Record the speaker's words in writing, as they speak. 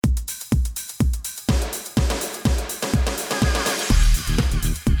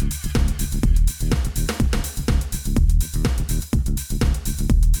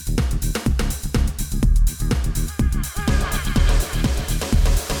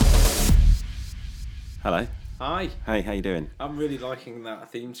Hello. Hi. Hey, how you doing? I'm really liking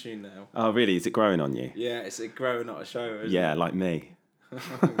that theme tune now. Oh, really? Is it growing on you? Yeah, it's a grow, not a show, isn't Yeah, it? like me.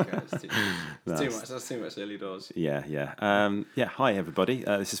 Okay, it's too Nice. much. That's too much early doors. Yeah. Hi, everybody.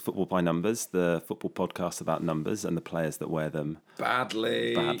 This is Football by Numbers, the football podcast about numbers and the players that wear them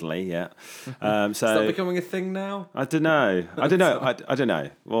Badly. yeah. Is that becoming a thing now? I don't know. I don't know.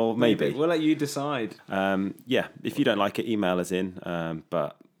 Well, maybe. We'll let you decide. If you don't like it, email us in,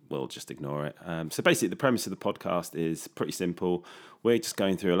 but we'll just ignore it. So basically, the premise of the podcast is pretty simple. We're just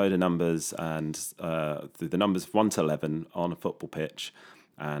going through a load of numbers and through the numbers 1 to 11 on a football pitch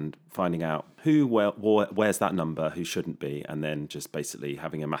and finding out who wears that number, who shouldn't be, and then just basically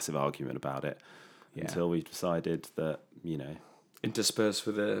having a massive argument about it until we've decided that, interspersed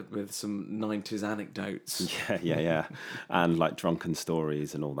with some 90s anecdotes. Yeah. And like drunken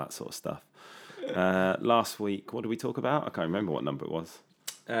stories and all that sort of stuff. Last week, what did we talk about? I can't remember what number it was.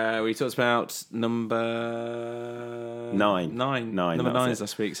 We talked about number 9. Number 9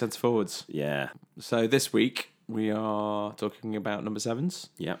 last week, centre forwards. Yeah. So this week we are talking about number 7s.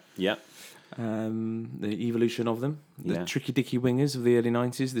 Yeah. The evolution of them. The Yeah. tricky dicky wingers of the early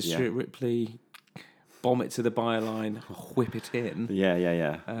 90s. The Yeah. Stuart Ripley, bomb it to the byline, whip it in.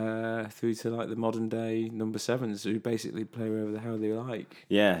 Yeah. Through to like the modern day number 7s who basically play wherever the hell they like.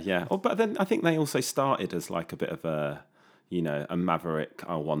 Yeah. Oh, but then I think they also started as like a bit of a maverick,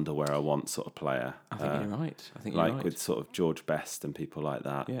 I wonder where I want sort of player. I think you're right. Like with sort of George Best and people like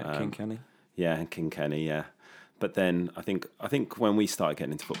that. Yeah, King Kenny. Yeah, and King Kenny, yeah. But then I think when we started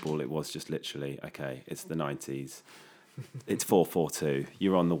getting into football, it was just literally, okay, it's the 90s. It's 4-4-2.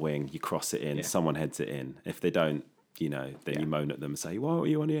 You're on the wing, you cross it in, someone heads it in. If they don't, then you moan at them and say, why are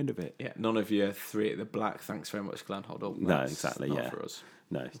you on the end of it? Yeah, none of you 3 at the black. Thanks very much, Glenn Hoddle. No, exactly, not for us.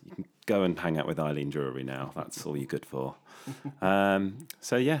 No, you can go and hang out with Eileen Drury now. That's all you're good for. Number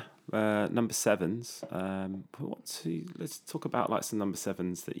 7s. Let's talk about like some number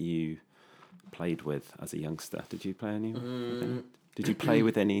 7s that you played with as a youngster. Did you play any? Did you play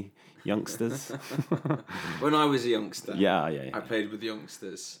with any youngsters? When I was a youngster, Yeah. I played with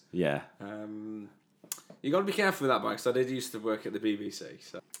youngsters. Yeah. You got to be careful with that, because I did used to work at the BBC,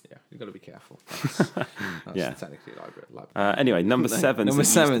 so yeah, you got to be careful. That's technically library. Anyway, number 7s. Number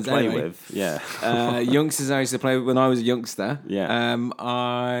 7s. Play anyway. with. Yeah. Youngsters I used to play with when I was a youngster. Yeah.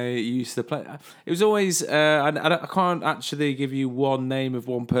 I used to play. It was always. I can't actually give you one name of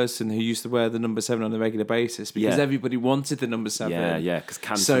one person who used to wear the number 7 on a regular basis because everybody wanted the number 7. Yeah. Because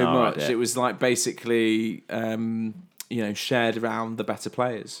Cantona so much. had it. It was like basically, shared around the better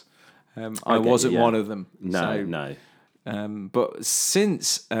players. I wasn't one of them. No. But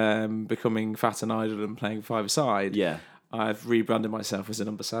since becoming fat and idle and playing 5-a-side, I've rebranded myself as a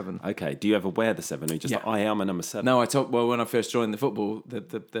number 7. Okay. Do you ever wear the 7 or you just like, I am a number 7? No, when I first joined the football,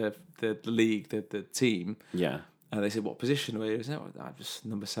 the league, the team, they said, "What position were you?" I said, "I'm just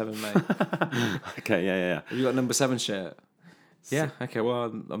number 7, mate." Okay, yeah. Have you got a number 7 shirt? Yeah. Okay. Well,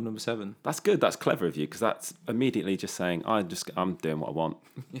 I'm number 7. That's good. That's clever of you because that's immediately just saying I'm doing what I want.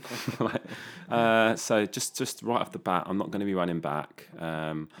 So just right off the bat, I'm not going to be running back.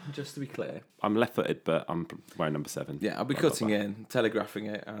 Just to be clear, I'm left-footed, but I'm wearing number 7. Yeah, I'll be cutting in, telegraphing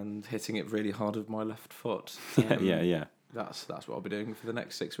it, and hitting it really hard with my left foot. Yeah. That's what I'll be doing for the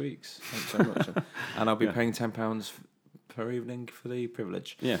next 6 weeks. Thanks so much. And I'll be paying £10 per evening for the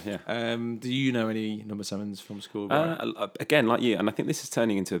privilege. Yeah. Do you know any number 7s from school? Again, like you, and I think this is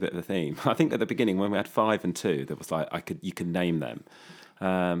turning into a bit of a theme. I think at the beginning when we had 5 and 2, there was like you could name them.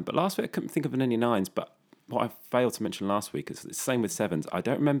 But last week I couldn't think of any 9s. But what I failed to mention last week is the same with 7s. I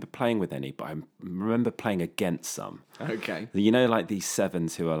don't remember playing with any, but I remember playing against some. Okay. Like these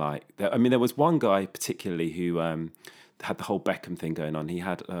 7s who are like. There was one guy particularly who had the whole Beckham thing going on. He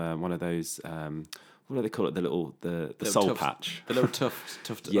had one of those. What do they call it? The soul patch. The little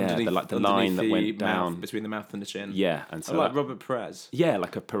tuft. Yeah, the line that went down between the mouth and the chin. Yeah, and so like Robert Perez. Yeah,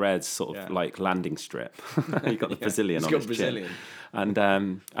 like a Perez sort of like landing strip. He got the Brazilian on his chin, and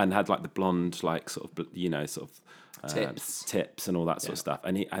had like the blonde like sort of tips and all that sort of stuff.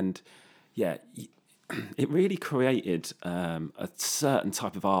 It really created a certain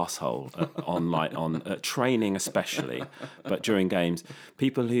type of arsehole on training especially, but during games,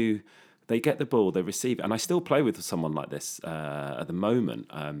 people who. They get the ball, they receive it, and I still play with someone like this at the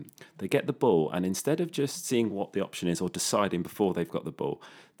moment. They get the ball, and instead of just seeing what the option is or deciding before they've got the ball,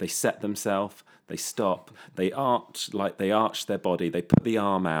 they set themselves, they stop, they arch their body, they put the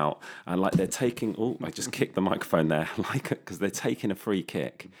arm out, and like they're taking. Oh, I just kicked the microphone there, because they're taking a free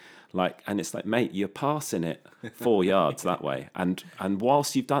kick. And it's like, mate, you're passing it 4 yards that way, and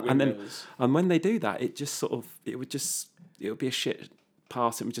whilst you've done, and when they do that, it would be a shit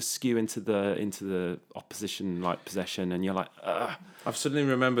pass, it would just skew into the opposition like possession, and you're like, ugh. I've suddenly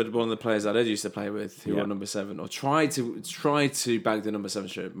remembered one of the players that I used to play with who were number 7, or tried to bag the number 7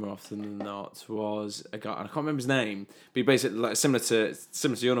 shirt more often than not, was a guy, and I can't remember his name, but he basically, like, similar to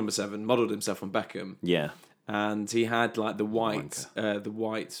your number 7, modelled himself on Beckham. Yeah. And he had like the white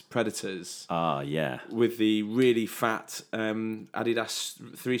Predators. Yeah. With the really fat Adidas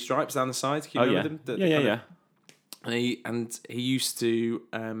 3 stripes down the side. Can you remember them? Yeah. And he used to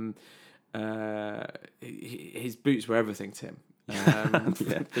his boots were everything to him.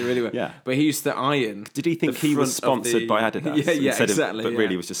 They really were. Yeah. But he used to iron. Did he think he was sponsored by Adidas? Yeah, exactly. But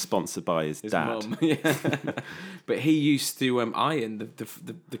really was just sponsored by his dad. Mum. Yeah. But he used to iron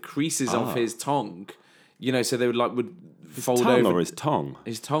the creases of his tongue. You know, so they would fold tongue over. Or his tongue?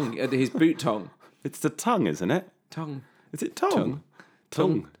 His tongue, his boot tongue. It's the tongue, isn't it? Tongue. Is it tongue?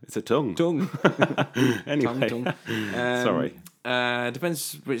 Tongue. It's a tongue. Tongue. Anyway. Tongue. Sorry.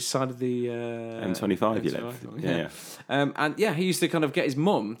 Depends which side of the M25 you live. Yeah. And yeah, he used to kind of get his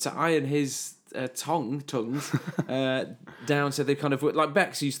mum to iron his tongues down, so they kind of like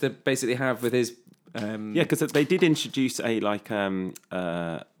Bex used to basically have with his. Because they did introduce an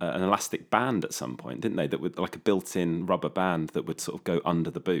elastic band at some point, didn't they? That would like a built-in rubber band that would sort of go under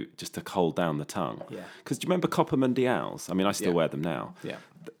the boot just to hold down the tongue. Yeah. Because do you remember Copper Mundials? I mean, I still wear them now. Yeah.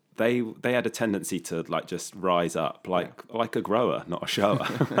 They had a tendency to like just rise up like a grower, not a shower,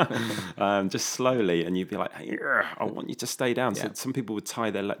 just slowly, and you'd be like, hey, I want you to stay down. So some people would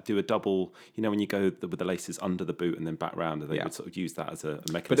do a double, you know, when you go with the laces under the boot and then back round, and they would sort of use that as a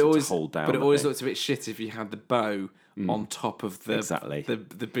mechanism to hold down. But it always looked a bit shit if you had the bow on top of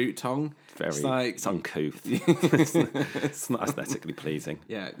the boot tongue. It's uncouth. It's not aesthetically pleasing.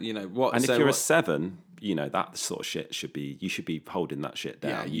 Yeah, you know what. And if you're a 7, you know that sort of shit you should be holding that shit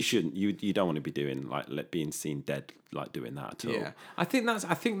down. Yeah, you shouldn't. You don't want to be doing being seen dead, like doing that at all. Yeah, I think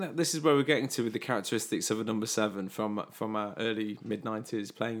that this is where we're getting to with the characteristics of a number 7 from our early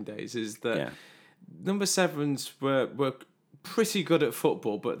mid-90s playing days. Is that number 7s were pretty good at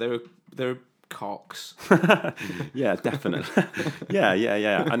football, but they were cocks. Yeah, definitely.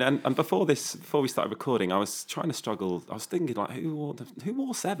 yeah. And before we started recording, I was trying to struggle. I was thinking like, who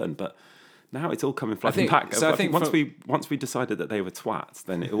wore 7? But now it's all coming flying back. So I think once we decided that they were twats,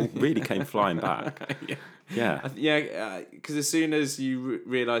 then it all really came flying back. Yeah. Because as soon as you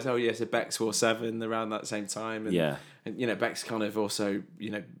realise, oh yes, Bex wore 7 around that same time, and you know, Bex kind of also, you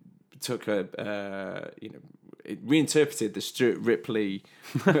know, took it reinterpreted the Stuart Ripley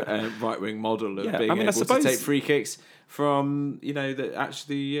right-wing model of being able to take free kicks from, you know, that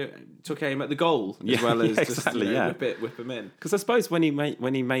actually took aim at the goal as well as just whip them in. Because I suppose when he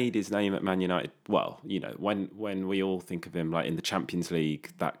made his name at Man United, well, you know, when we all think of him like in the Champions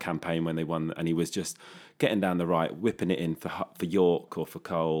League, that campaign when they won, and he was just getting down the right, whipping it in for York or for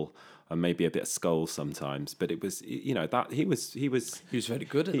Cole, and maybe a bit of Scholes sometimes, but it was, you know, that he was very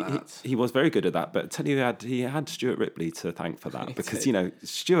good at that. He was very good at that, but I tell you, he had Stuart Ripley to thank for that because you know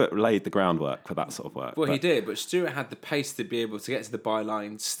Stuart laid the groundwork for that sort of work. Well, he did, but Stuart had the pace to be able to get to the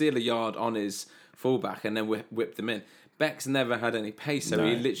byline, steal a yard on his fullback, and then whip them in. Bex never had any pace, so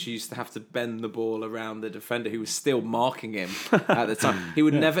he literally used to have to bend the ball around the defender who was still marking him at the time. He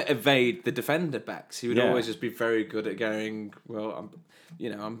would never evade the defender, Bex. He would always just be very good at going, well,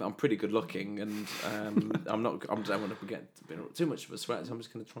 I'm pretty good looking, and I don't want to get too much of a sweat, so I'm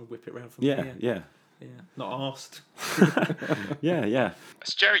just going to try and whip it around from here. Yeah. Not asked. Yeah.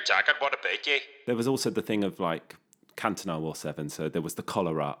 It's Jerry Taggart, what a beat you. There was also the thing of like Cantona wore 7, so there was the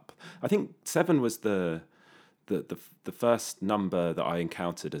collar up. I think 7 was the first number that I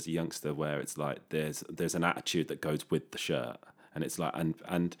encountered as a youngster where it's like there's an attitude that goes with the shirt. And it's like,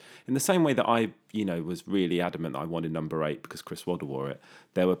 and in the same way that I, you know, was really adamant that I wanted number 8 because Chris Waddle wore it,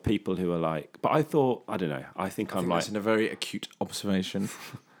 there were people who were like, but I thought, I don't know, I think I'm like... That's a very acute observation.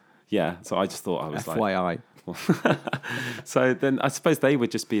 Yeah, so I just thought I was FYI. So then I suppose they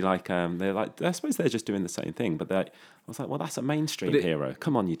would just be like, I suppose they're just doing the same thing, but I was like, well, that's a mainstream hero.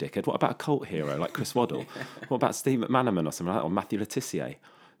 Come on, you dickhead. What about a cult hero like Chris Waddle? What about Steve McManaman or something like that, or Matthew Letizia?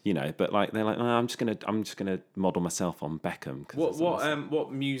 You know, but like they're like, oh, I'm just gonna model myself on Beckham.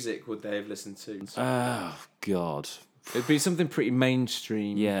 What music would they have listened to? Oh God, it'd be something pretty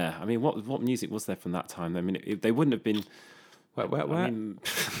mainstream. Yeah, I mean, what music was there from that time? I mean, they wouldn't have been wet. I mean,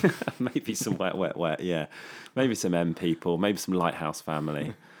 maybe some wet. Yeah, maybe some M People, maybe some Lighthouse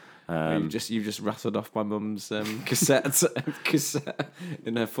Family. You just rattled off my mum's cassette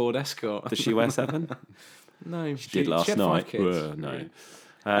in her Ford Escort. Does she wear 7? No, she did last night. Kids. No.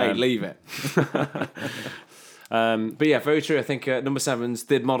 Hey, leave it. But yeah, very true. I think number 7s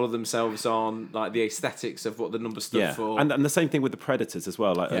did model themselves on like the aesthetics of what the number stood for. And the same thing with the Predators as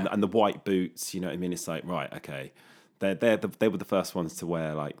well, like Yeah. and the white boots. You know what I mean? It's like, right, okay, they were the first ones to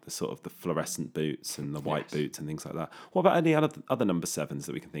wear like the sort of the fluorescent boots and the white boots and things like that. What about any other number 7s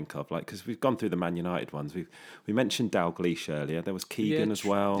that we can think of? Like, because we've gone through the Man United ones. We mentioned Dalglish earlier. There was Keegan as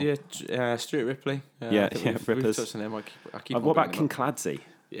well. Yeah, Stuart Ripley. Rippers. We've touched on him. I keep on What about bringing King him up. Cladsey?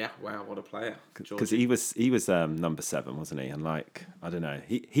 Yeah, wow, what a player. Because he was number 7, wasn't he? And like, I don't know,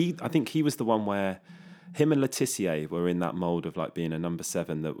 I think he was the one where him and Letitia were in that mold of like being a number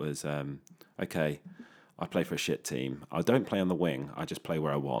 7 that was okay. I play for a shit team. I don't play on the wing. I just play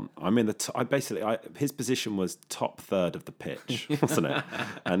where I want. I'm in the. His position was top third of the pitch, wasn't it?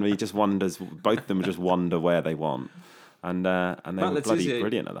 And he just wanders. Both of them just wander where they want, and they were bloody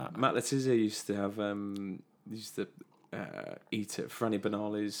brilliant at that. Matt Letizia used to have eat at Franny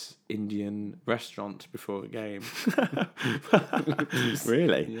Benali's Indian restaurant before a game.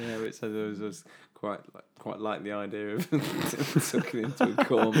 Really? Yeah, which I was quite like the idea of tucking into a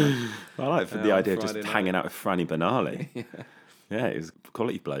corner. I like the idea of just Friday night. hanging out with Franny Benali. Yeah, he was a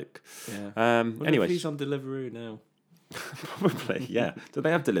quality bloke. Yeah. Anyway, he's on Deliveroo now. probably, yeah. Do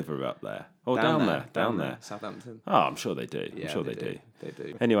they have Deliveroo up there? Or down there? Southampton. Oh, I'm sure they do. Yeah, I'm sure they they do. They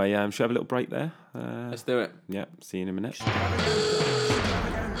do. Anyway, should we have a little break there? Let's do it. Yeah, see you in a minute.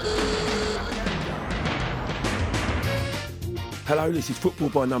 Hello, this is Football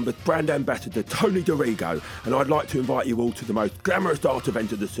by Numbers brand ambassador Tony Dorigo, and I'd like to invite you all to the most glamorous art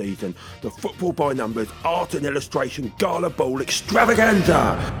event of the season, the Football by Numbers Art and Illustration Gala Ball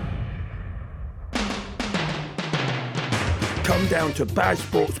Extravaganza. Come down to Baz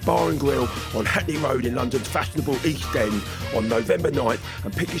Sports Bar and Grill on Hackney Road in London's fashionable East End on November 9th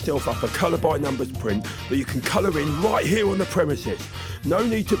and pick yourself up a colour by numbers print that you can colour in right here on the premises. No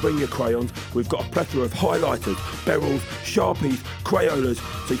need to bring your crayons. We've got a plethora of highlighters, beryls, Sharpies, Crayolas,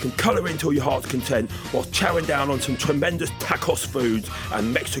 so you can colour in till your heart's content whilst chowing down on some tremendous tacos foods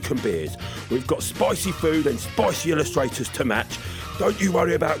and Mexican beers. We've got spicy food and spicy illustrators to match. Don't you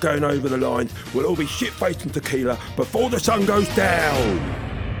worry about going over the lines. We'll all be shit-faced and tequila before the sun goes down.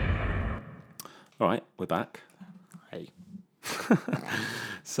 All right, we're back. Hey.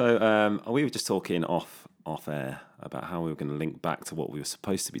 So we were just talking off air about how we were going to link back to what we were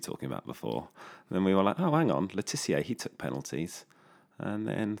supposed to be talking about before. And then we were like, oh, hang on, Letitia, he took penalties. And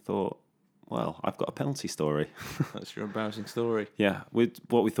then thought, well, I've got a penalty story. That's your embarrassing story. Yeah,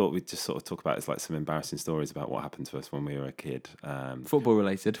 what we thought we'd just sort of talk about is like some embarrassing stories about what happened to us when we were a kid. Football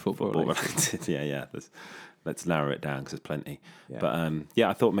related. Yeah. Let's narrow it down because there's plenty. Yeah. But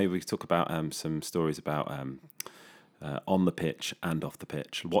I thought maybe we could talk about some stories about on the pitch and off the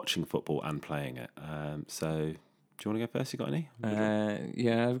pitch, watching football and playing it. So, do you want to go first? You got any?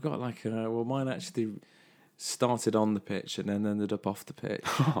 Yeah, I've got mine actually started on the pitch and then ended up off the pitch.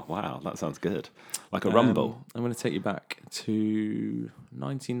 Oh, wow, that sounds good. Like a rumble. I'm going to take you back to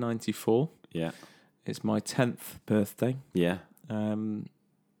 1994. Yeah. It's my 10th birthday. Yeah.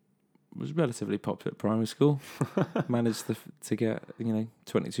 Was relatively popular at primary school. Managed to get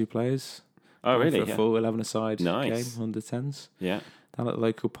 22 players. Oh, really? For a full 11-a-side Nice. game, under 10s. Yeah. Down at the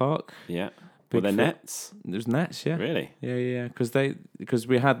local park. Yeah. Were there nets? There's nets, yeah. Really? Yeah. Because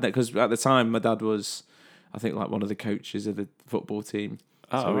we had that. Because at the time, my dad was, I think, like one of the coaches of the football team.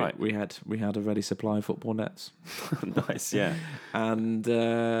 Oh, so right. We had a ready supply of football nets. Nice, yeah. And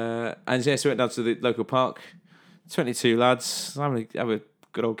so we went down to the local park. 22 lads. Have a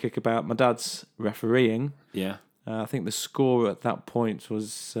good old kickabout. My dad's refereeing. Yeah. I think the score at that point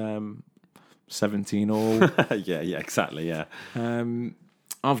was 17 all. yeah, exactly, yeah.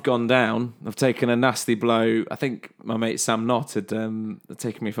 I've gone down. I've taken a nasty blow. I think my mate Sam Knott had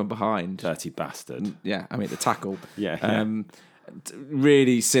taken me from behind. Dirty bastard. Yeah, I mean the tackle. Yeah.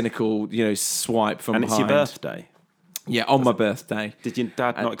 Really cynical, swipe from and behind. it's your birthday. Yeah, on my birthday. Did your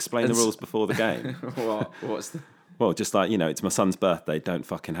dad not explain the rules before the game? What's the... Well, just like, it's my son's birthday, don't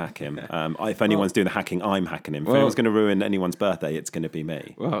fucking hack him. If anyone's doing the hacking, I'm hacking him. If anyone's going to ruin anyone's birthday, it's going to be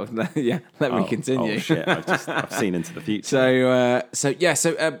me. Well, yeah, let me continue. Oh, shit, I've seen into the future.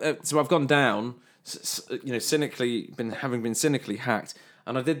 So I've gone down, cynically, having been cynically hacked,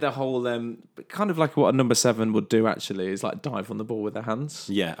 and I did the whole, kind of like what a number 7 would do, actually, is like dive on the ball with their hands.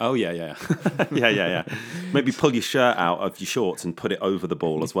 Yeah, oh, yeah. yeah. Maybe pull your shirt out of your shorts and put it over the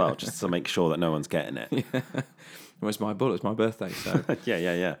ball as well, just to make sure that no one's getting it. Yeah. Well, it's my ball, it's my birthday, so...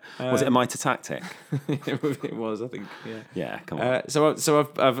 yeah. Was it a mitre tactic? It was, I think, yeah. Yeah, come on. So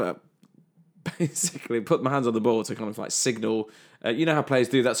I've basically put my hands on the ball to kind of like signal... you know how players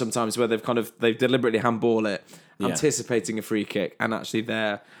do that sometimes, where they've deliberately handball it, anticipating a free kick, and actually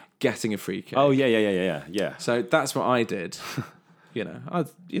they're getting a free kick. Oh yeah. So that's what I did. I'd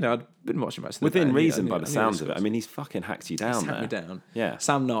been watching most of the Within game. reason, I by the knew sounds he of it. I mean, he's fucking hacked you down there. hacked me down. Yeah.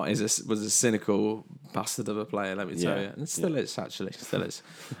 Sam Knott was a cynical bastard of a player, let me tell Yeah. you. And still is, actually. Still is.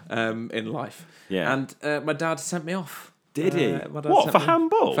 In life. Yeah. And my dad sent me off. Did he? My dad What, sent for me-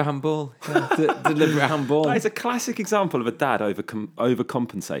 handball? For handball. Yeah, deliberate handball. That is a classic example of a dad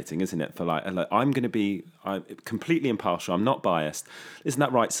overcompensating, isn't it? For like I'm going to be completely impartial. I'm not biased. Isn't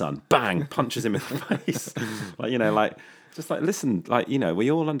that right, son? Bang! Punches him in the face. Listen,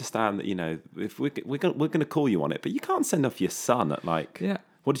 we all understand that if we're going to call you on it, but you can't send off your son at Yeah.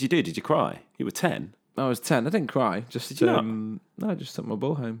 What did you do? Did you cry? You were 10. I was 10. I didn't cry. Did you not? No, I just took my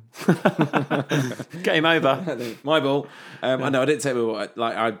ball home. Game over. My ball. I know I didn't take my ball.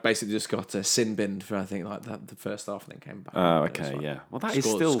 I basically just got sin binned for, I think, like that the first half, and then came back. Oh, It was okay, fine. yeah. Well, that is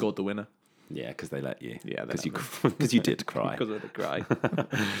still scored the winner. Yeah, because they let you. Yeah, they because you did cry. Because of the cry.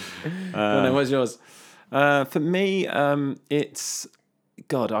 What's yours? For me, it's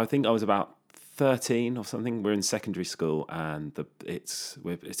I think I was about 13 or something. We're in secondary school, and it's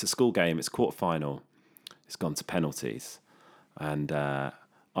a school game. It's quarterfinal. It's gone to penalties, and I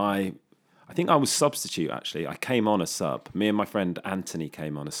think I was substitute actually. I came on a sub. Me and my friend Anthony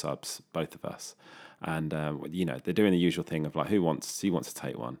came on as subs, both of us, and they're doing the usual thing of like who wants to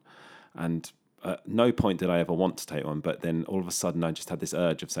take one, and. At no point did I ever want to take one, but then all of a sudden I just had this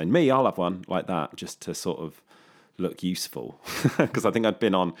urge of saying, me, I'll have one, like that, just to sort of look useful. Because I think I'd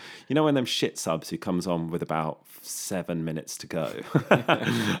been on, when them shit subs who comes on with about 7 minutes to go.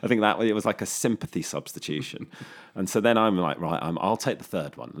 I think that it was like a sympathy substitution. And so then I'm like, right, I'll take the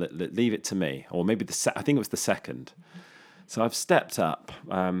third one, leave it to me. Or maybe I think it was the second. So I've stepped up.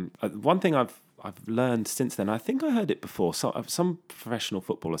 One thing I've learned since then, I think I heard it before, some professional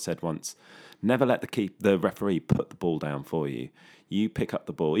footballer said once, never let the referee put the ball down for you. You pick up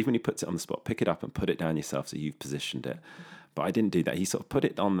the ball, even when he puts it on the spot, pick it up and put it down yourself so you've positioned it. But I didn't do that. He sort of put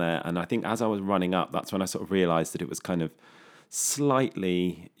it on there, and I think as I was running up, that's when I sort of realised that it was kind of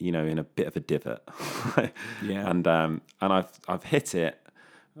slightly, in a bit of a divot. Yeah. And I've hit it.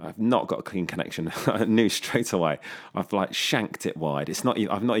 I've not got a clean connection. I knew straight away. I've shanked it wide.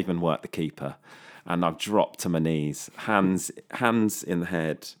 I've not even worked the keeper, and I've dropped to my knees, hands in the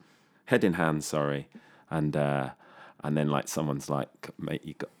head in hands, sorry, and then someone's like, mate,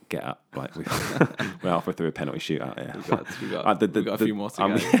 you got get up. We're halfway through a penalty shootout here. We've got a few more to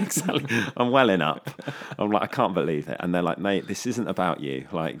go. Exactly. I'm welling up. I'm like, I can't believe it. And they're like, mate, this isn't about you.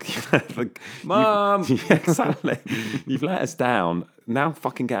 Mum! Exactly. You've let us down. Now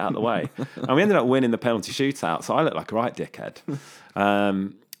fucking get out of the way. And we ended up winning the penalty shootout, so I looked like a right dickhead.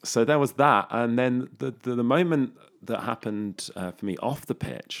 So there was that. And then the moment that happened for me off the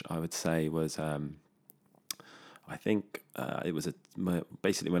pitch, I would say, was... I think it was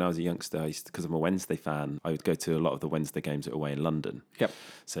basically when I was a youngster, because I'm a Wednesday fan, I would go to a lot of the Wednesday games that were away in London. Yep.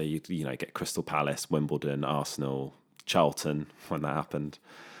 So you get Crystal Palace, Wimbledon, Arsenal, Charlton when that happened.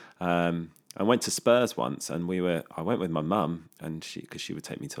 I went to Spurs once, and I went with my mum, and because she would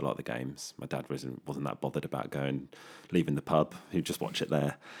take me to a lot of the games. My dad wasn't that bothered about leaving the pub. He'd just watch it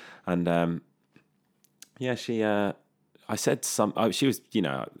there, and she. I said she was,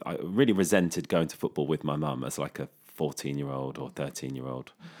 I really resented going to football with my mum as like a 14-year-old or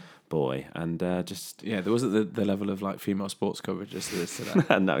 13-year-old boy. And just... Yeah, there wasn't the level of female sports coverage as there is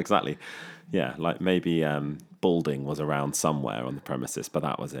today. No, exactly. Yeah, maybe balding was around somewhere on the premises, but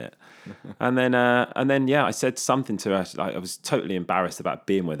that was it. and then, I said something to her. I was totally embarrassed about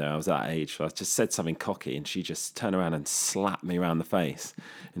being with her. I was that age. So I just said something cocky, and she just turned around and slapped me around the face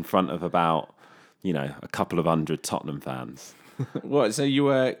in front of about... a couple of 100 Tottenham fans. What? So you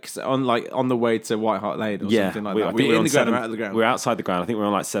were on the way to White Hart Lane or something like that? Were you in the ground or out of the ground? We were outside the ground. I think we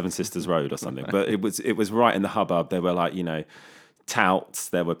were on Seven Sisters Road or something. But it was right in the hubbub. There were touts.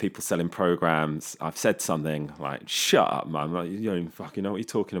 There were people selling programs. I've said something like, "Shut up, mum! You don't even fucking know what you're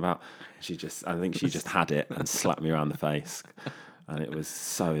talking about." I think she just had it and slapped me around the face, and it was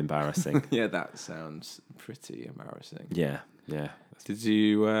so embarrassing. Yeah, that sounds pretty embarrassing. Yeah. Did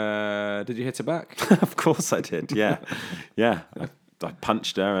you hit her back? Of course I did. Yeah. I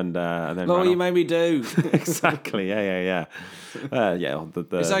punched her and then. Oh, you made me do. Exactly. Yeah.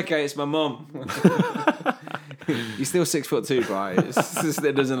 It's okay. It's my mum. You're still 6'2", Bri.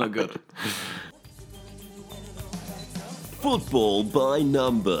 It doesn't look good. Football by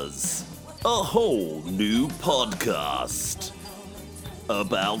Numbers, a whole new podcast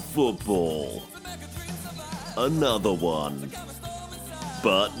about football. Another one,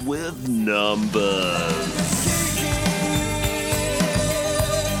 but with numbers.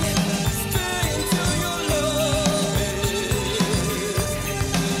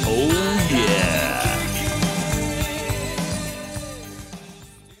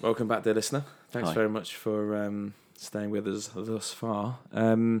 Welcome back, dear listener. Thanks Hi. very much for staying with us thus far.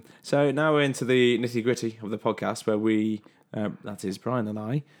 So now we're into the nitty gritty of the podcast, where we, that is Brian and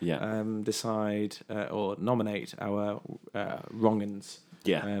I, decide or nominate our wrong-uns.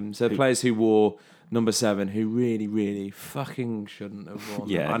 Yeah. So the players who wore number 7, who really, really fucking shouldn't have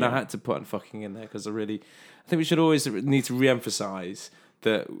worn them. And I had to put fucking in there because I think we should always need to re-emphasise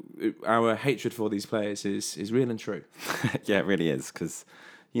that our hatred for these players is real and true. Yeah, it really is, because,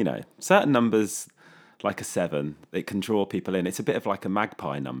 certain numbers, like a 7, it can draw people in. It's a bit of like a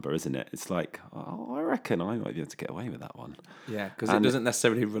magpie number, isn't it? It's like, I reckon I might be able to get away with that one. Yeah, because it doesn't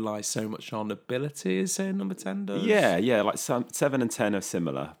necessarily rely so much on ability as, say, number 10 does. Yeah, like 7 and 10 are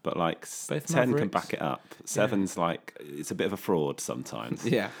similar, but like Both 10 can Mavericks. back it up. 7's like, it's a bit of a fraud sometimes.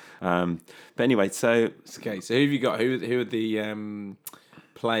 Yeah. But anyway, so... Okay, so who have you got? Who are the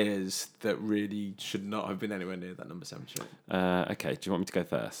players that really should not have been anywhere near that number 7 shirt? Okay, do you want me to go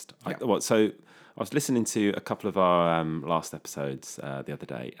first? Yeah. So I was listening to a couple of our last episodes the other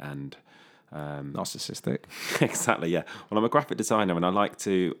day, and Narcissistic. exactly, yeah. Well, I'm a graphic designer, and I like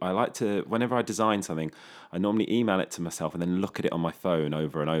to whenever I design something, I normally email it to myself and then look at it on my phone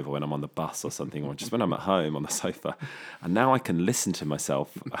over and over when I'm on the bus or something, or just when I'm at home on the sofa. And now I can listen to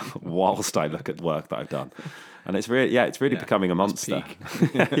myself whilst I look at work that I've done. And it's really becoming a monster.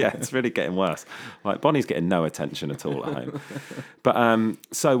 Yeah, it's really getting worse. Like Bonnie's getting no attention at all at home. But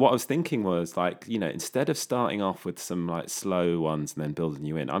so what I was thinking was, like, instead of starting off with some like slow ones and then building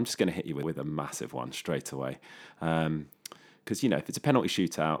you in, I'm just going to hit you with a massive one straight away. Because if it's a penalty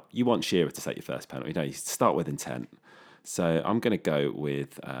shootout, you want Shearer to take your first penalty. You start with intent. So I'm going to go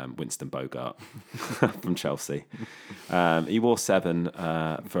with Winston Bogart from Chelsea. He wore 7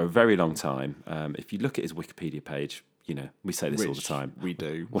 for a very long time. If you look at his Wikipedia page, we say this all the time. We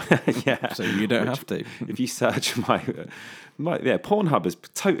do. Yeah. So you don't have to. If you search Pornhub has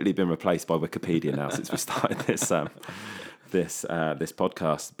totally been replaced by Wikipedia now since we started this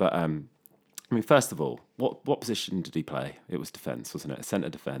podcast. But first of all, what position did he play? It was defence, wasn't it? Centre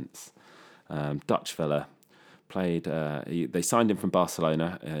defence. Dutch fella. Played. They signed him from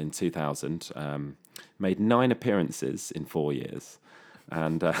Barcelona in 2000. Made 9 appearances in 4 years,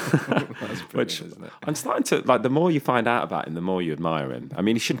 and which isn't it? I'm starting to like. The more you find out about him, the more you admire him. I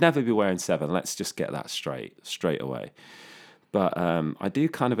mean, he should never be wearing 7. Let's just get that straight away. But I do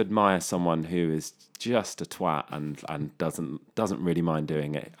kind of admire someone who is just a twat and doesn't really mind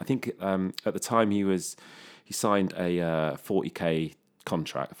doing it. I think at the time he signed a 40k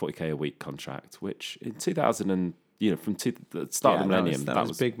contract, 40k a week contract, which in 2000 and from the start of the millennium, that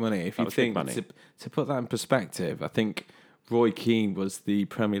was big money. If you think to put that in perspective, I think Roy Keane was the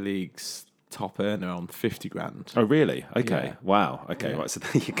Premier League's top earner on 50 grand. Oh really? Okay. Yeah. Wow. Okay. Yeah. Right. So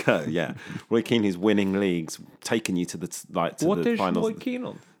there you go. Yeah. Roy Keane is winning leagues, taking you to the What the is finals. Roy Keane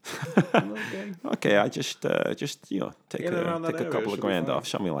on? Okay, I just take around that a area couple of should be grand fine. off,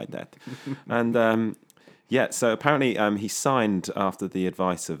 something like that. And so apparently he signed after the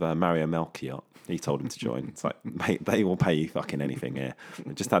advice of Mario Melchiot. He told him to join. It's like, mate, they will pay you fucking anything here.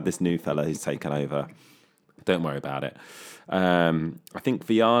 We just had this new fella who's taken over. Don't worry about it. I think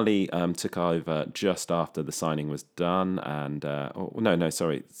Vialli took over just after the signing was done, and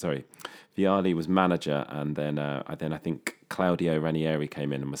sorry. Vialli was manager, and then I think Claudio Ranieri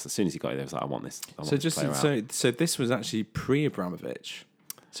came in and was, as soon as he got there, he was like, I want this. So this was actually pre-Abramovich.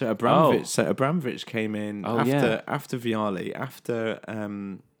 So Abramovich came in after Vialli, after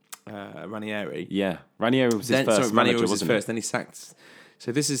Ranieri. Yeah, Ranieri was his first manager, Ranieri was his wasn't first. it? Then he sacked.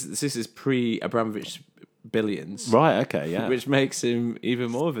 So this is pre-Abramovich billions, Right. Okay. Yeah. which makes him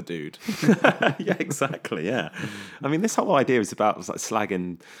even more of a dude. Yeah. Exactly. Yeah. I mean, this whole idea is about like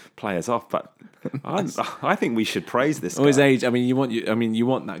slagging players off, but I think we should praise this guy. Or his age. I mean, you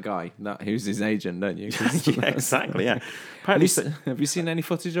want that guy, who's his agent, don't you? Yeah. Exactly. Yeah. Have Apparently, you seen any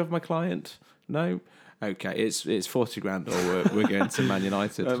footage of my client? No. Okay, it's 40 grand, or we're going to Man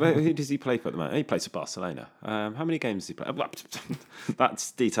United. who does he play for at the moment? He plays for Barcelona. How many games does he play?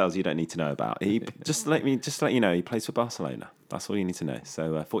 That's details you don't need to know about. He just let you know he plays for Barcelona. That's all you need to know.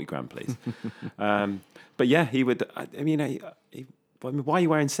 So 40 grand, please. But yeah, he would. Why are you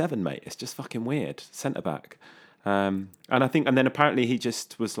wearing 7, mate? It's just fucking weird. Centre back. And then apparently he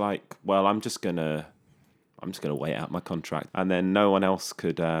just was like, well, I'm just gonna wait out my contract, and then no one else.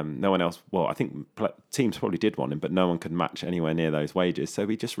 Well, I think teams probably did want him, but no one could match anywhere near those wages, so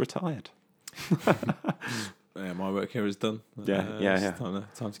he just retired. Yeah, my work here is done. Yeah. It's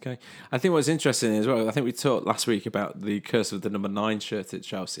time to go. I think what's interesting as well, I think we talked last week about the curse of the number 9 shirt at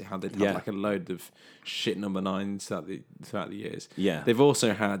Chelsea, how they'd had like a load of shit number 9s throughout the years. Yeah. They've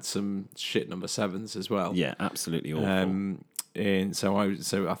also had some shit number 7s as well. Yeah, absolutely awful. on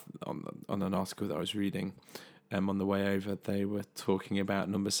an article that I was reading, on the way over, they were talking about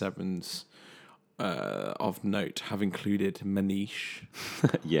number 7s of note have included Maniche,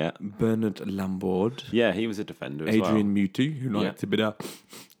 Yeah. Bernard Lambord, Yeah, he was a defender as Adrian Mutu, who liked a bit of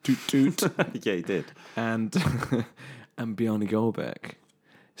toot toot, well. Yeah, he did. and Bjarne Goldbeck.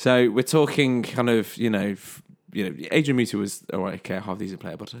 So we're talking kind of, Adrian Mutu was, all right, okay, half decent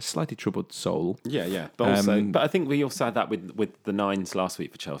player, but a slightly troubled soul. Yeah. But also, but I think we also had that with the 9s last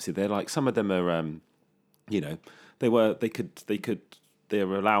week for Chelsea. They're like, some of them are, they were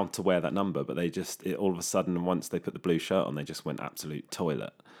allowed to wear that number, but they just all of a sudden, once they put the blue shirt on, they just went absolute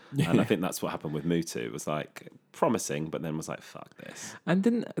toilet. And I think that's what happened with Mutu. It was like promising, but then was like, fuck this. And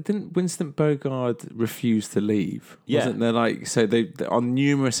didn't Winston Bogard refuse to leave? Yeah. Wasn't there they on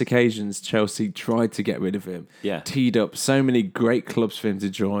numerous occasions Chelsea tried to get rid of him. Yeah. Teed up so many great clubs for him to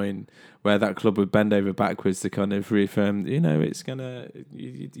join, where that club would bend over backwards to kind of reaffirm, it's gonna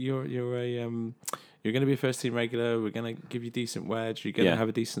you're gonna be a first team regular. We're gonna give you decent wage. You're gonna have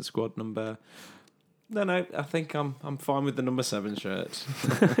a decent squad number. No, I think I'm fine with the number 7 shirt.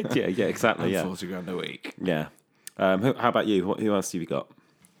 yeah, exactly. Yeah, £40,000 a week. Yeah. How about you? Who else have you got?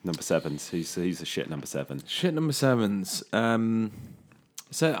 Number 7s. Who's a shit number 7? Shit number 7s.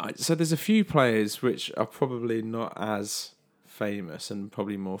 So there's a few players which are probably not as famous and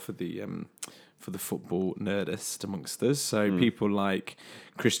probably more for the football nerdist amongst us. So people like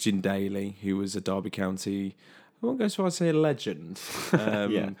Christian Daly, who was a Derby County, I won't go so far as to say a legend,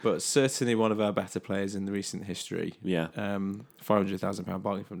 but certainly one of our better players in the recent history. Yeah. £500,000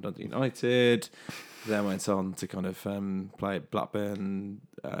 bargain from Dundee United. Then went on to kind of play at Blackburn,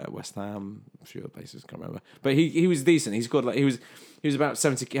 West Ham, a few other places, can't remember. But he was decent. He scored he was about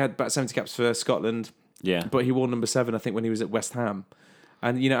 70. He had about 70 caps for Scotland. Yeah. But he wore number 7, I think, when he was at West Ham.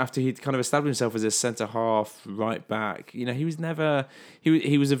 And after he'd kind of established himself as a centre half, right back, he was never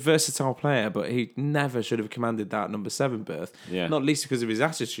he was a versatile player, but he never should have commanded that number 7 berth. Yeah. Not least because of his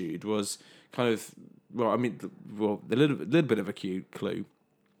attitude was kind of a little bit of a cute clue.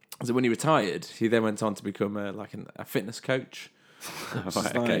 So when he retired, he then went on to become a fitness coach.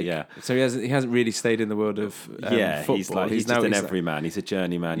 Right, okay, yeah. So he hasn't really stayed in the world of football. He's just an everyman. He's a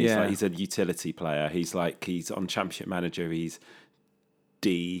journeyman. He's a utility player. He's on Championship Manager. He's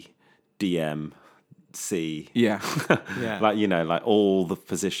DM, C. Yeah. Like all the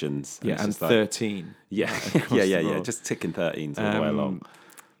positions. Yeah, and 13. Yeah. Just ticking 13s all the way along.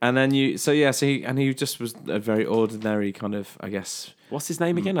 And then he just was a very ordinary kind of, I guess. What's his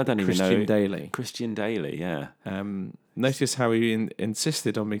name again? I don't even know. Christian Daly. Christian Daly, yeah. Notice how he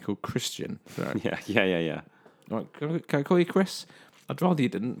insisted on being called Christian. Right. Yeah. Right, can I call you Chris? I'd rather you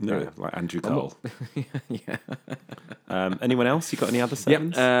didn't. No, like Andrew Cole. Yeah. Anyone else? You got any other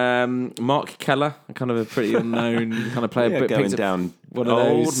 7s? Yep. Mark Keller, kind of a pretty unknown kind of player. Yeah, but going down one of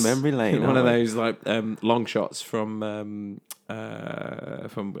old those, memory lane. One of those long shots from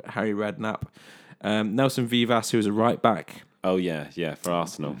Harry Redknapp. Nelson Vivas, who was a right back. Oh yeah, for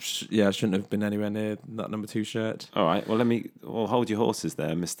Arsenal. Yeah, shouldn't have been anywhere near that number 2 shirt. All right, well hold your horses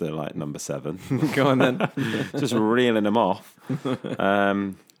there, Mr. number 7. Go on then. Just reeling them off.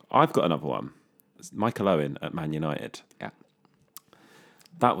 I've got another one. It's Michael Owen at Man United. Yeah.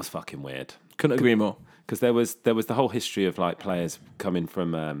 That was fucking weird. Couldn't agree more. Because there was the whole history of players coming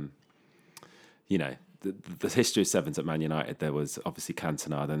from the history of 7s at Man United. There was obviously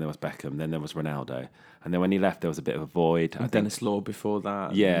Cantona, then there was Beckham, then there was Ronaldo, and then when he left, there was a bit of a void. And Dennis Law before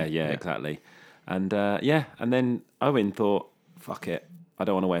that. Yeah, exactly. And and then Owen thought, fuck it, I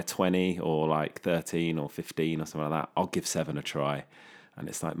don't want to wear 20 or 13 or 15 or something like that. I'll give 7 a try. And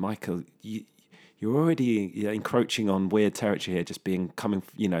it's like, Michael, you're already encroaching on weird territory here,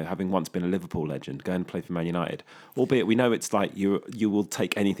 having once been a Liverpool legend, going to play for Man United. Albeit we know it's like you will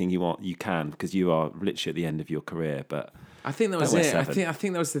take anything you want, you can, because you are literally at the end of your career. But I think that was it. I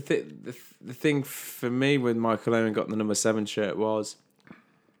think that was the thing for me when Michael Owen got the number 7 shirt was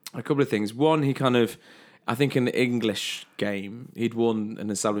a couple of things. One, he kind of, I think in the English game, he'd won and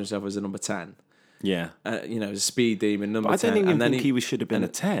established himself as a number 10. Yeah. As a speed demon, number 10. I don't even think he should have been a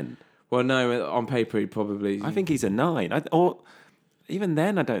 10. Well, no, on paper he probably. I think he's a 9. Or even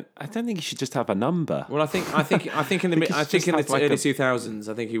then, I don't think he should just have a number. Well, I think in the early 2000s,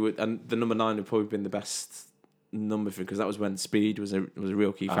 I think he would, and the number 9 would probably been the best number for him because that was when speed was a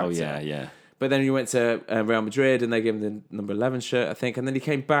real key factor. Oh yeah. But then he went to Real Madrid and they gave him the number 11 shirt, I think, and then he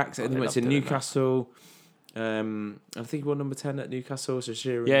came back and he went to Newcastle. I think he won number 10 at Newcastle. So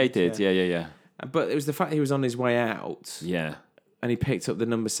yeah, he did. Yeah. But it was the fact he was on his way out. Yeah. And he picked up the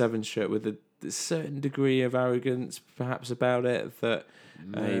number 7 shirt with a certain degree of arrogance, perhaps, about it that.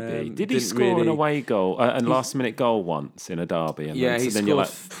 Maybe. Did he didn't score an really- away goal, a last-minute goal once in a derby? And Yeah, then, he so then you're like,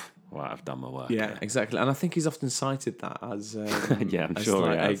 scored- right, I've done my work. Yeah, here. exactly. And I think he's often cited that as Yeah, I'm as sure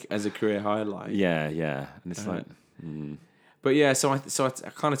he like has. as a career highlight. Yeah. And it's like, But yeah, so I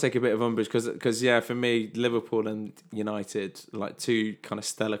kind of take a bit of umbrage because yeah, for me, Liverpool and United, like two kind of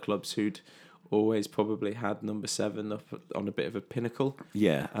stellar clubs who'd always probably had number 7 up on a bit of a pinnacle.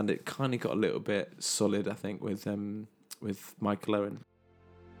 yeah. And it kind of got a little bit solid, I think, with Michael Owen.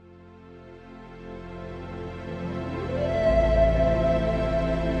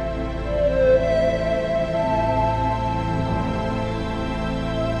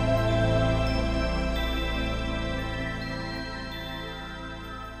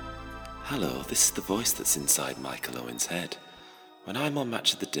 Hello, this is the voice that's inside Michael Owen's head. When I'm on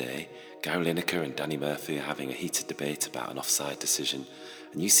Match of the Day, Gary Lineker and Danny Murphy are having a heated debate about an offside decision,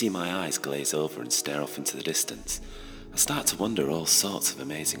 and you see my eyes glaze over and stare off into the distance, I start to wonder all sorts of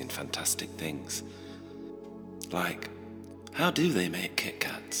amazing and fantastic things. Like, how do they make Kit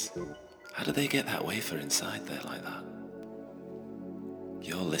Kats? How do they get that wafer inside there like that?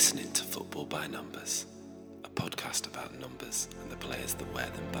 You're listening to Football by Numbers, a podcast about numbers and the players that wear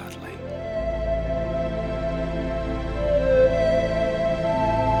them badly.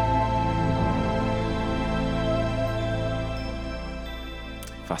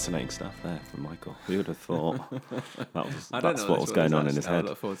 Fascinating stuff there from Michael. Who would have thought that's I don't what know was going on in his I head?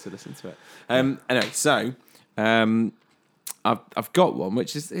 look forward to listening to it. Anyway, so I've got one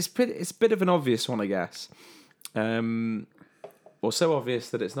which is it's a bit of an obvious one, I guess. Or so obvious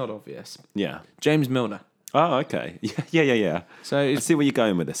that it's not obvious. Yeah. James Milner. Oh, okay. Yeah. So I it's, see where you're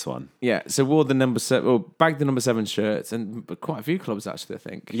going with this one. yeah, so wore the number 7, or bagged the number 7 shirts, and quite a few clubs actually. I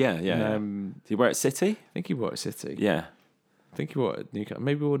think. Yeah. Do you wear it at City? I think he wore it at City. Yeah. I think he wore it at Newcastle.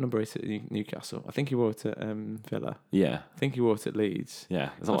 Maybe he wore number 8 at Newcastle. I think he wore it at Villa. Yeah. I think he wore it at Leeds. Yeah.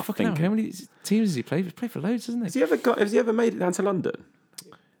 There's a Oh, lot of fucking hell, thinking. how many teams has he played? He's played for loads, hasn't he? Has he ever made it down to London?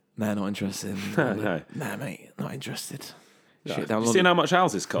 Nah, not interested. No. Nah, mate, not interested. Yeah. Shit, down You London. seen how much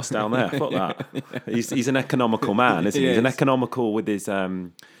houses cost down there? Fuck that. He's an economical man, isn't he? He's an Yes. economical with his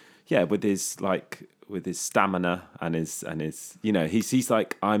with his stamina and his he's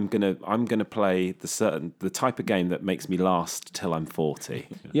like I'm gonna play the type of game that makes me last till I'm 40.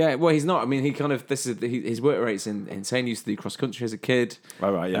 Yeah, well, he's not. I mean, he kind of his work rate's insane. He used to do cross country as a kid.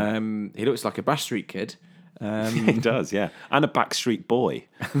 Oh, right, yeah. He looks like a Bash Street kid. He does, yeah, and a backstreet boy.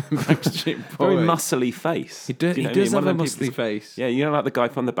 Backstreet Very Boy. muscly face. He does. Do you He know what I does mean? One have a of them muscly people- face. Yeah, you know, like the guy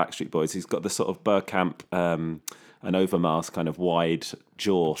from the Backstreet Boys. He's got the sort of Burkamp and Overmars kind of wide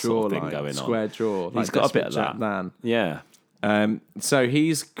jaw sort of thing Jawline, going square on. jaw. He's like got a Desperate bit of Jack that. Man. Yeah, So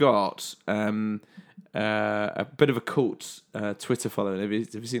he's got a bit of a cult Twitter following. Have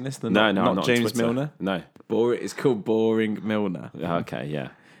you seen this? no, I'm not on James Twitter. Milner. No, It's called Boring Milner. okay, yeah.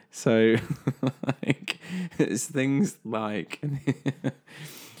 So, like, it's things like,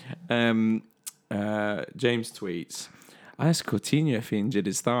 James tweets, I asked Coutinho if he injured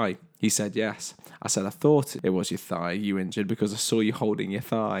his thigh. He said yes. I said, I thought it was your thigh you injured because I saw you holding your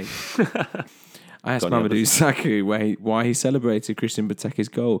thigh. I asked Got any Mamadou others? Sakho why he celebrated Christian Benteke's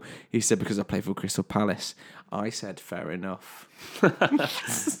goal. He said, because I play for Crystal Palace. I said, fair enough.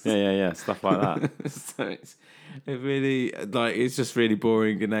 Yeah, stuff like that. So it really, like, it's just really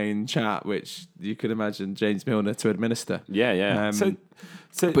boring, inane chat, which you could imagine James Milner to administer. Yeah. So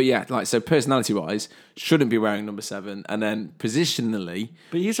But yeah, like, so personality-wise, shouldn't be wearing number 7, and then positionally,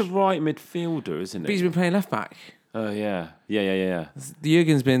 but he's a right midfielder, isn't but he's he? been playing left back. Oh yeah.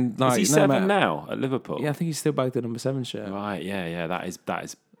 Jurgen's been like, Is he no 7 matter- now at Liverpool? Yeah, I think he's still bagged the number 7 shirt, Right. Yeah. That is.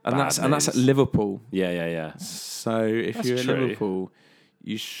 and that's at news. Liverpool. Yeah. So if That's you're at true. Liverpool,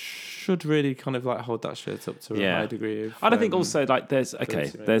 you should really kind of like hold that shirt up to a Yeah. high degree of. And I think also like there's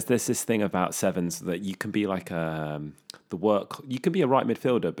maybe. there's this thing about 7s that you can be like you can be a right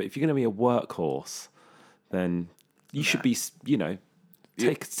midfielder, but if you're going to be a workhorse, then you should be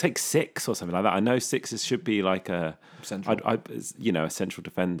take 6 or something like that. I know 6s should be like a Central. a central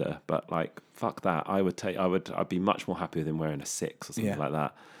defender, but like fuck that. I'd be much more happy with him wearing a 6 or something Yeah. like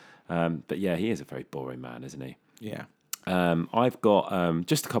that. But yeah, he is a very boring man, isn't he? Yeah. I've got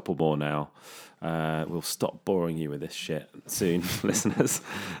just a couple more now. We'll stop boring you with this shit soon, listeners.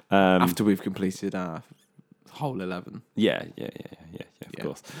 After we've completed our whole 11. Yeah, of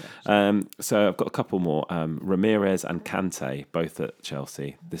course. So I've got a couple more. Ramirez and Kante, both at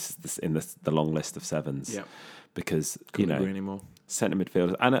Chelsea. This is in the long list of 7s. Yeah. Because, Couldn't agree anymore. centre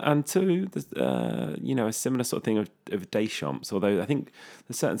midfielders. And to, a similar sort of thing of Deschamps, although I think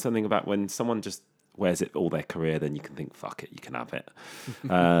there's something about when someone just wears it all their career, then you can think, fuck it, you can have it.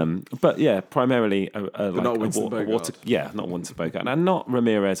 But yeah, primarily not Winston Bogarde. Not Winston Bogarde, and not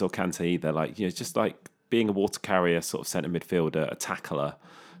Ramirez or Kante either. Like, you know, just like being a water carrier, sort of centre midfielder, a tackler.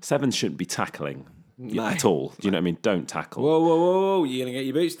 Sevens shouldn't be tackling at all. Do you know what I mean? Don't tackle. Whoa! You're gonna get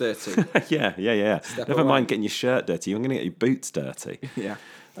your boots dirty. Yeah. Never mind getting your shirt dirty. You're gonna get your boots dirty. Yeah.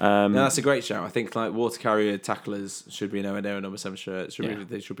 No, that's a great shout. I think like water carrier tacklers should be nowhere near a number 7 shirt.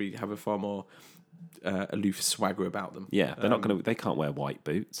 They should have a far more aloof swagger about them. Yeah, they're not gonna. They can't wear white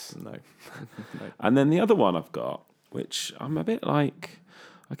boots. No. And then the other one I've got, which I'm a bit like,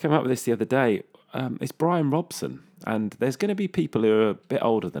 I came up with this the other day. It's Brian Robson, and there's going to be people who are a bit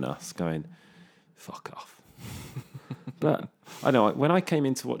older than us going, fuck off. But I know when I came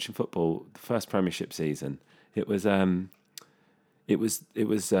into watching football, the first Premiership season, Robson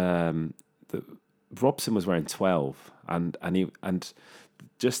was wearing 12, and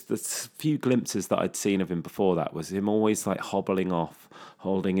just the few glimpses that I'd seen of him before that was him always like hobbling off,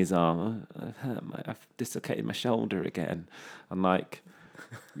 holding his arm. I've dislocated my shoulder again, and like.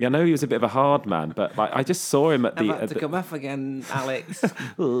 I know he was a bit of a hard man, but like I just saw him at the. About to come off again, Alex.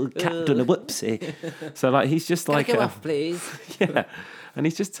 Captain a whoopsie. So like he's just like. Come off, please. Yeah, and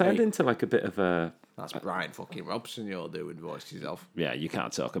he's just turned into like a bit of a. That's Brian fucking Robson you're doing, voice yourself. Yeah, you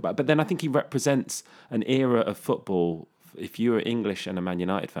can't talk about. But then I think he represents an era of football. If you're English and a Man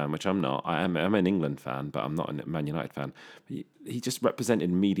United fan, which I'm not, I'm an England fan, but I'm not a Man United fan. He just represented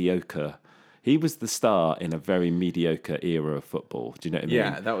mediocre. He was the star in a very mediocre era of football. Do you know what I mean?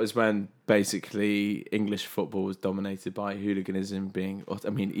 Yeah, that was when basically English football was dominated by hooliganism being...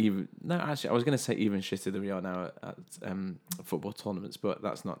 I mean, I was going to say even shitter than we are now at football tournaments, but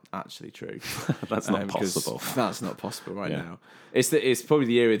that's not actually true. That's not possible. That's not possible now. It's probably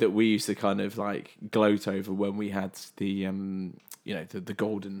the area that we used to kind of like gloat over when we had the... the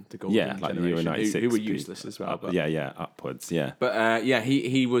golden like the Euro 96 who were useless as well. But, upwards, yeah. But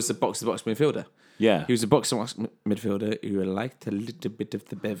he was a box-to-box midfielder. Yeah. He was a box-to-box midfielder who liked a little bit of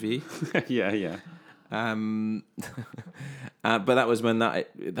the bevy. yeah. But that was when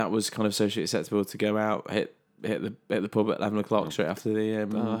that was kind of socially acceptable to go out, hit the pub at 11 o'clock straight after the...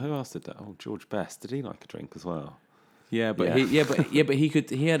 who else did that? Oh, George Best. Did he like a drink as well? Yeah, but he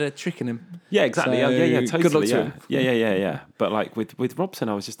had a trick in him. Yeah, exactly. So, Totally. good luck to him. Yeah. But like with Robson,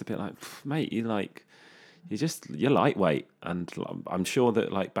 I was just a bit like, mate, you're lightweight, and I'm sure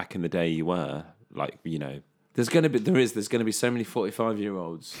that like back in the day you were like, you know. There's going to be so many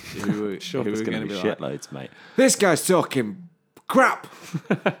 45-year-olds who sure there's going to be shitloads, mate. This guy's talking crap.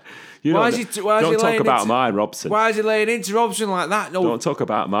 Why is he talk about my Robson? Why is he laying into Robson like that? No, don't talk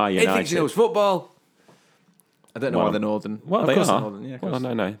about my United. He thinks he knows football. I don't know why they're Northern. Well, they are. Northern, yeah, well,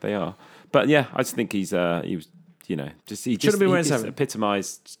 no, they are. But yeah, I just think he was, he just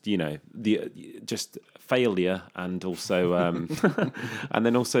epitomised, just failure, and also, and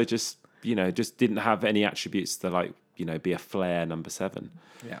then also just didn't have any attributes to be a flair number 7.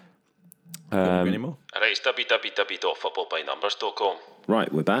 Yeah. Anymore. Alright, it's www.footballbynumbers.com.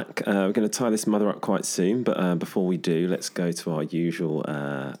 Right, we're back. We're going to tie this mother up quite soon, but before we do, let's go to our usual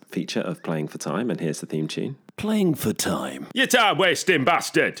feature of Playing for Time, and here's the theme tune. Playing for Time. You time-wasting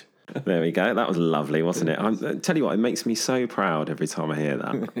bastard! There we go. That was lovely, wasn't it? I tell you what, it makes me so proud every time I hear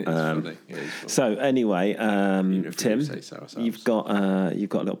that. It's funny. So anyway, Tim, you've got a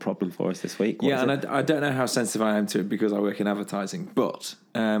little problem for us this week. What and I don't know how sensitive I am to it because I work in advertising, but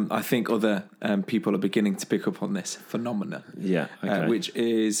I think other people are beginning to pick up on this phenomena. Yeah, okay. Which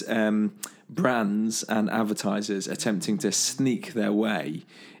is brands and advertisers attempting to sneak their way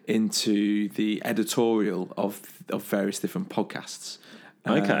into the editorial of various different podcasts.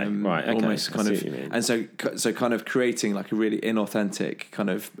 Okay, right. Okay, almost kind of, and so kind of creating like a really inauthentic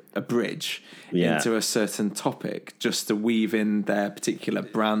kind of a bridge into a certain topic just to weave in their particular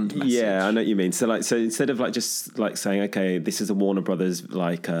brand message. Yeah, I know what you mean. So instead of like just like saying, okay, this is a Warner Brothers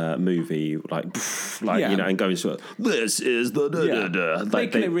like movie, and going to this is the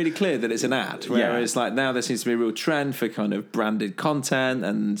making it really clear that it's an ad. Whereas like now there seems to be a real trend for kind of branded content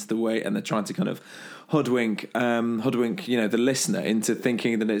and they're trying to kind of hoodwink, the listener into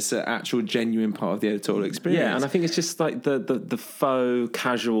thinking that it's an actual genuine part of the editorial experience. Yeah, and I think it's just like the faux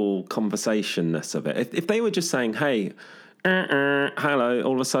casual conversationness of it. If they were just saying, hey, hello,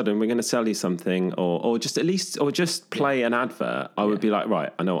 all of a sudden we're going to sell you something, or just play an advert, I would be like,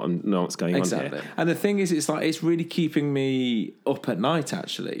 right, I know what's going on here. And the thing is, it's really keeping me up at night,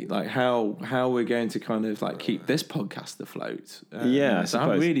 actually, like how we're going to kind of like keep this podcast afloat. I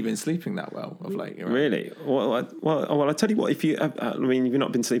haven't really been sleeping that well of late. Right? Really? Well, I tell you what, if you've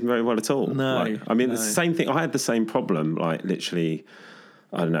not been sleeping very well at all. No. The same thing. I had the same problem, like literally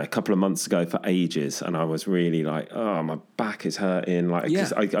I don't know, a couple of months ago for ages, and I was really like, oh, my back is hurting. Like,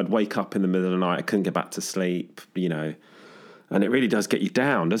 cause I'd wake up in the middle of the night, I couldn't get back to sleep, you know, and it really does get you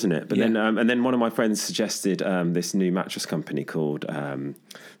down, doesn't it? But then, and then one of my friends suggested this new mattress company called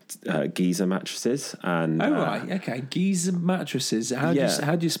Giza mattresses, and okay, Giza mattresses. How do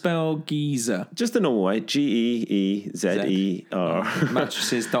you spell Giza? Just the normal way, GEEZER.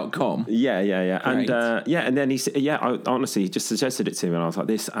 Mattresses.com. Yeah. Great. And then he said, I honestly, he just suggested it to me, and I was like,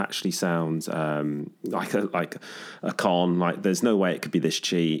 this actually sounds like a con. Like, there's no way it could be this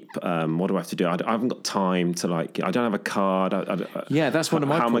cheap. What do I have to do? I haven't got time to, like, I don't have a card. That's one of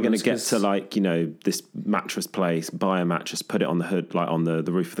my How problems. am I going to get to, like, you know, this mattress place, buy a mattress, put it on the hood, like on the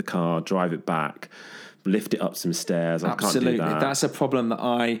roof of the car, drive it back, lift it up some stairs. Absolutely. I can't do that. That's a problem that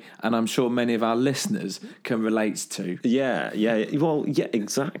and I'm sure many of our listeners can relate to. Yeah. Well, yeah,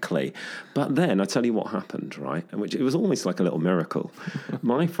 exactly. But then I tell you what happened, right? Which it was almost like a little miracle.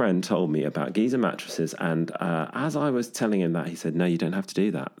 My friend told me about Giza mattresses, and as I was telling him that, he said, no, you don't have to do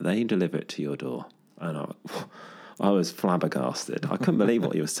that. They deliver it to your door. And I was flabbergasted. I couldn't believe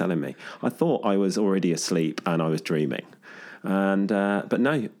what he was telling me. I thought I was already asleep and I was dreaming. And but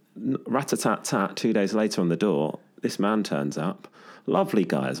no, rat-a-tat-tat, 2 days later on the door, this man turns up. Lovely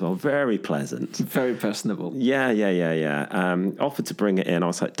guy as well, very pleasant. Very personable. Yeah. Offered to bring it in. I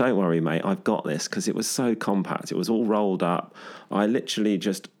was like, don't worry, mate, I've got this, because it was so compact. It was all rolled up. I literally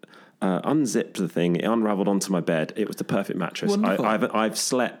just unzipped the thing. It unraveled onto my bed. It was the perfect mattress. I've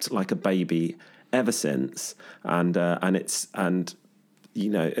slept like a baby ever since. And you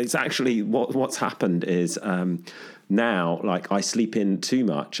know, it's actually what's happened is now, like, I sleep in too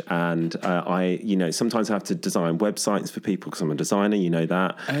much, and I, you know, sometimes I have to design websites for people because I'm a designer, you know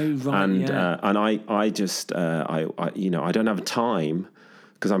that. Oh, right, and I just you know, I don't have time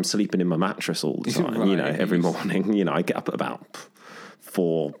because I'm sleeping in my mattress all the time. Right, you know, every morning. You know, I get up at about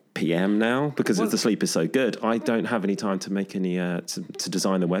 4 p.m. now because the sleep is so good. I don't have any time to make any to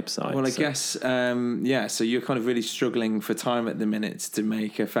design the website. Well, I guess so you're kind of really struggling for time at the minute to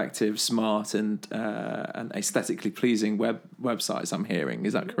make effective, smart, and aesthetically pleasing websites. I'm hearing,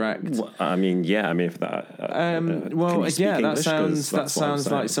 is that correct? Well, I mean, if that. That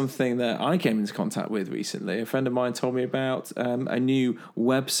sounds like something that I came into contact with recently. A friend of mine told me about a new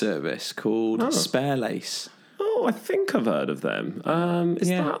web service called Sparelace. Oh, I think I've heard of them. Is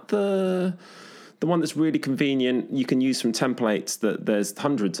that the one that's really convenient? You can use some templates that there's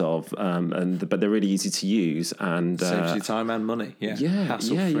hundreds of, but they're really easy to use and saves you time and money.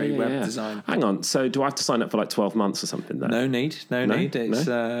 Hassle-free web design. Hang on, so do I have to sign up for like 12 months or something? There, no need. It's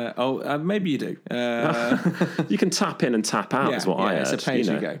maybe you do. You can tap in and tap out. Is what I heard. It's a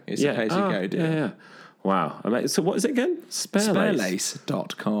pay-as-you-go. It's a pay-as-you-go deal. Yeah. Wow. So what is it again?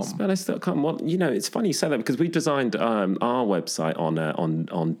 Sparelace.com. Sparelace.com. Well, you know, it's funny you say that because we designed our website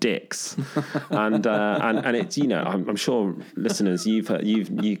on Dix, and it's, you know, I'm sure listeners you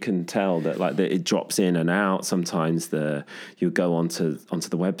can tell that, like, that it drops in and out. Sometimes you go onto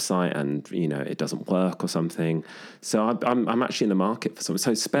the website and, you know, it doesn't work or something. So I'm actually in the market for something.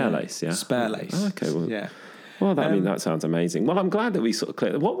 So Sparelace, Sparelace. Oh, okay. Well, yeah. Well, that sounds amazing. Well, I'm glad that we sort of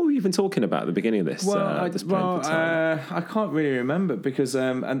cleared. What were we even talking about at the beginning of this? I can't really remember because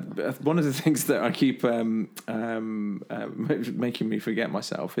and one of the things that I keep making me forget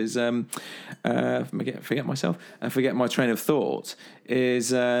myself is forget my train of thought is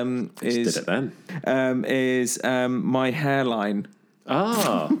did it then? My hairline.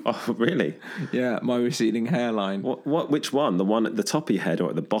 Oh, really? Yeah, my receding hairline. Which one? The one at the top of your head or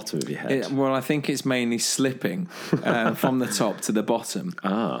at the bottom of your head? Well, I think it's mainly slipping from the top to the bottom.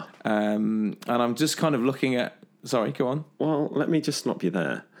 And I'm just kind of looking at... Sorry, go on. Well, let me just stop you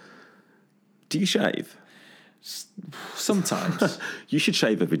there. Do you shave? Sometimes. You should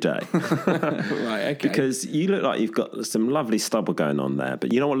shave every day. Right, okay. Because you look like you've got some lovely stubble going on there,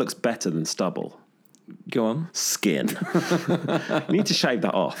 but you know what looks better than stubble? Go on. Skin. You need to shave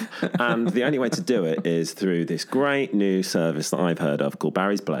that off. And the only way to do it is through this great new service that I've heard of called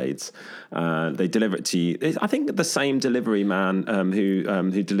Barry's Blades. They deliver it to you. I think the same delivery man who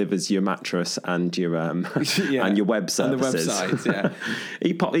delivers your mattress and your and your web services. And the website,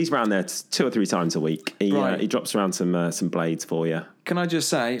 yeah. He's around there 2 or 3 times a week. He drops around some blades for you. Can I just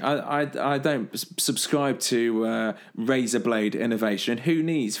say, I don't subscribe to razor blade innovation. Who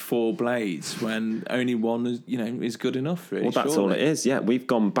needs 4 blades when only one is good enough? Really, well, that's all it is. Yeah, we've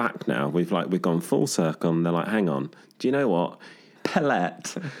gone back now. We've gone full circle, and they're like, hang on, do you know what?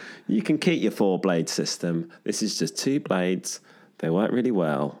 Pellet, you can keep your 4-blade system. This is just 2 blades. They work really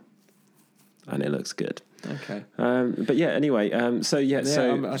well, and it looks good. Okay. But yeah, anyway, I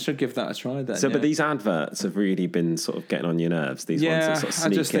should give that a try then. But these adverts have really been sort of getting on your nerves. These ones that sort of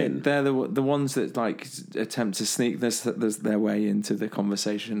sneak I just think in. they're the ones that like attempt to sneak their way into the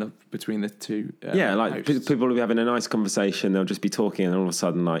conversation between the two. People will be having a nice conversation. They'll just be talking, and all of a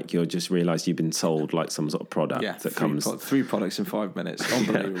sudden, like you'll just realise you've been sold like some sort of product that comes 3 products in 5 minutes.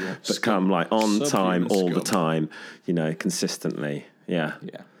 Unbelievable. But come like on time, all the time, consistently. Yeah.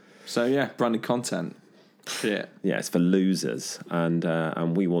 Yeah. So branded content. Yeah. Yeah, it's for losers, and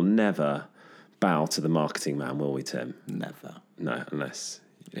we will never bow to the marketing man, will we, Tim? Never. No, unless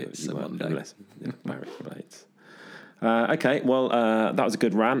it's Monday. Unless Barry Blades. Okay, well, that was a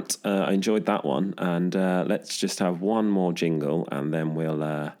good rant. I enjoyed that one, and let's just have one more jingle, and then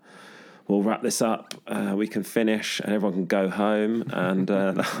we'll wrap this up. We can finish, and everyone can go home, and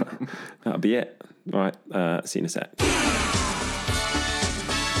that'll be it. Right, see you in a sec.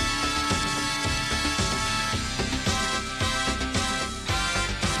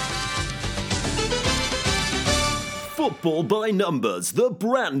 Football by Numbers, the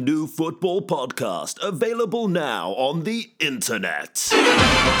brand new football podcast, available now on the internet.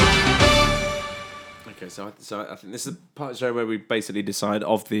 Okay, so I think this is the part of the show where we basically decide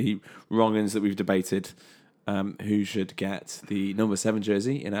of the wrong-uns that we've debated, who should get the number 7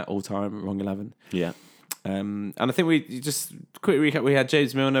 jersey in our all-time wrong 11. Yeah. And I think we just quick recap. We had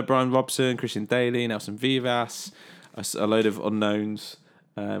James Milner, Brian Robson, Christian Daly, Nelson Vivas, a load of unknowns.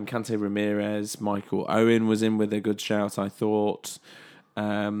 Kante Ramirez, Michael Owen was in with a good shout, I thought.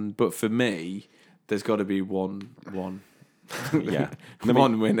 But for me, there's got to be one. Yeah,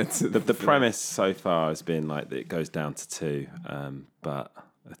 one winner. The premise so far has been like that it goes down to 2, but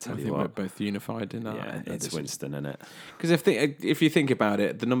I tell you what, we're both unified in that. Yeah, it's Winston, isn't it? Because if you think about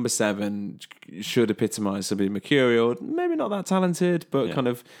it, the number 7 should epitomise somebody mercurial, maybe not that talented, but kind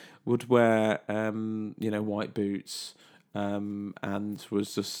of would wear white boots. And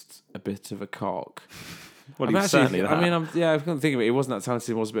was just a bit of a cock. Well, he's certainly that. I mean, I can't think of it. He wasn't that talented.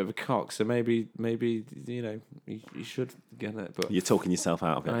 He was a bit of a cock. So maybe you should get it. But you're talking yourself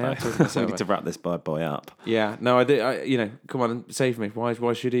out of it. I am talking myself. We need to wrap this bad boy up. Yeah. No, I did. Come on, save me. Why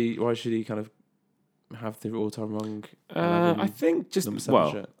should he kind of have the all-time wrong? I think just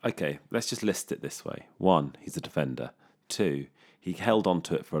shirt? Okay. Let's just list it this way: 1, he's a defender. 2, he held on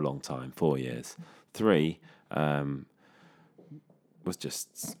to it for a long time, 4 years. 3, was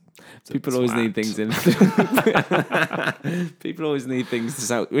just people always need things in. People always need things to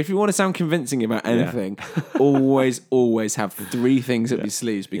sound. If you want to sound convincing about anything, always have 3 things up your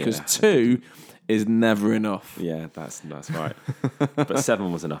sleeves, because 2 is never enough. Yeah, that's right. But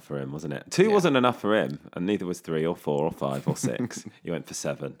 7 was enough for him, wasn't it? 2 wasn't enough for him, and neither was 3 or 4 or 5 or 6. He went for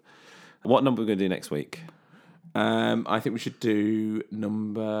 7. What number are we going to do next week? I think we should do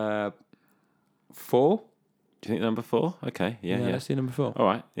number 4. Do you think number 4? Okay, yeah. Let's do number 4. All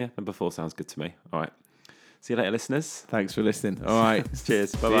right, yeah, number 4 sounds good to me. All right. See you later, listeners. Thanks for listening. All right.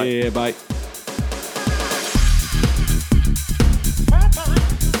 Cheers. Bye-bye. Yeah, bye.